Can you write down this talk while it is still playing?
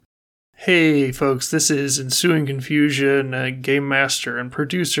Hey folks, this is Ensuing Confusion, Game Master and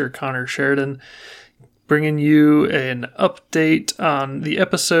producer Connor Sheridan, bringing you an update on the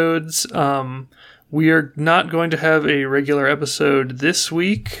episodes. We are not going to have a regular episode this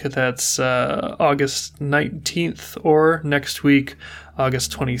week. That's August 19th, or next week,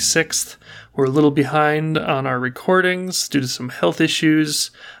 August 26th. We're a little behind on our recordings due to some health issues.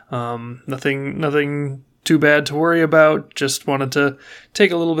 Nothing too bad to worry about. Just wanted to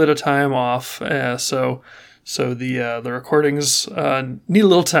take a little bit of time off. So the recordings need a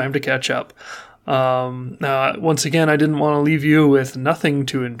little time to catch up. Now, once again, I didn't want to leave you with nothing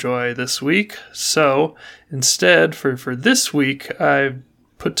to enjoy this week. So instead, for this week, I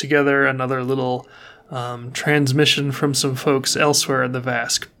put together another little transmission from some folks elsewhere in the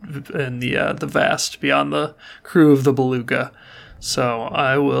vast beyond the crew of the Beluga. So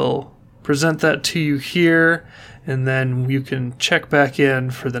I will present that to you here, and then you can check back in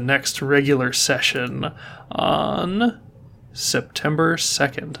for the next regular session on September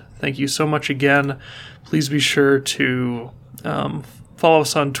 2nd. Thank you so much again. Please be sure to follow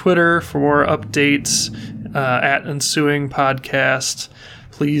us on Twitter for more updates at Ensuing Podcast.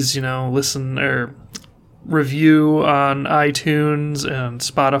 Please, listen or review on iTunes and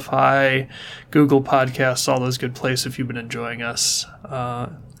Spotify, Google Podcasts, all those good places if you've been enjoying us.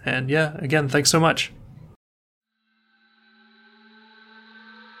 And yeah, again, thanks so much.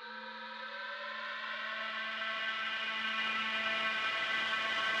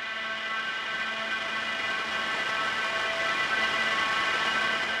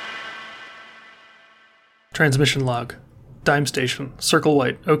 Transmission log. Dime station, circle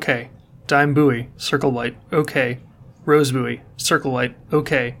white, okay. Dime buoy, circle white, okay. Rose buoy, circle white,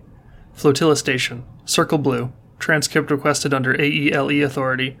 okay. Flotilla station, circle blue. Transcript requested under AELE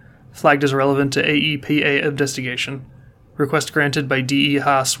authority. Flagged as relevant to AEPA investigation. Request granted by DE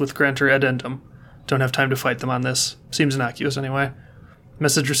Haas with grantor addendum. Don't have time to fight them on this. Seems innocuous anyway.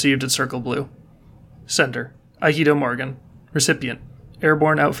 Message received at circle blue. Sender, Aikido Morgan. Recipient,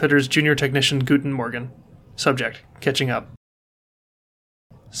 Airborne Outfitters Junior Technician Guten Morgan. Subject, catching up.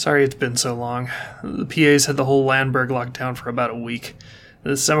 Sorry it's been so long. The PAs had the whole Landberg locked down for about a week.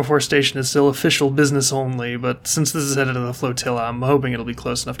 The semaphore station is still official business only, but since this is headed to the flotilla, I'm hoping it'll be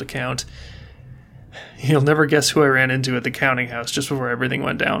close enough to count. You'll never guess who I ran into at the counting house just before everything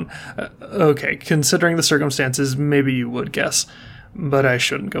went down. Okay, considering the circumstances, maybe you would guess, but I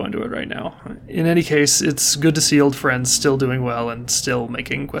shouldn't go into it right now. In any case, it's good to see old friends still doing well and still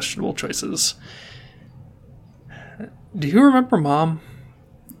making questionable choices. Do you remember Mom?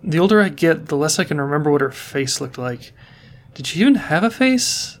 The older I get, the less I can remember what her face looked like. Did she even have a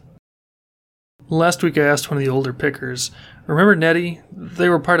face? Last week I asked one of the older pickers. Remember Nettie? They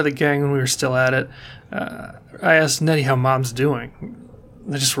were part of the gang when we were still at it. I asked Nettie how Mom's doing.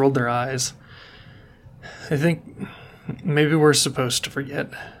 They just rolled their eyes. I think maybe we're supposed to forget.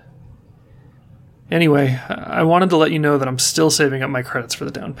 Anyway, I wanted to let you know that I'm still saving up my credits for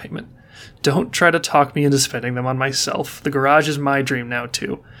the down payment. Don't try to talk me into spending them on myself. The garage is my dream now,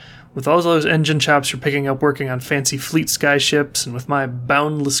 too. With all those engine chops you're picking up working on fancy fleet skyships, and with my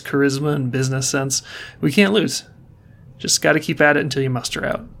boundless charisma and business sense, we can't lose. Just gotta keep at it until you muster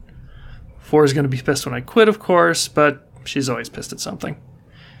out. Four's gonna be pissed when I quit, of course, but she's always pissed at something.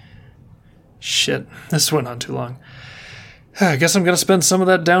 Shit, this went on too long. I guess I'm gonna spend some of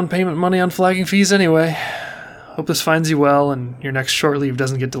that down payment money on flagging fees anyway. Hope this finds you well, and your next short leave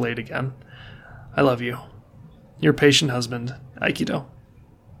doesn't get delayed again. I love you. Your patient husband, Aikido.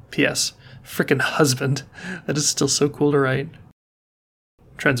 P.S. Frickin' husband. That is still so cool to write.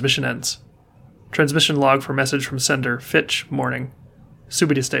 Transmission ends. Transmission log for message from sender, Fitch, morning.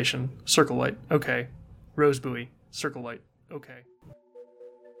 Subida station, circle white, okay. Rose buoy, circle white, okay.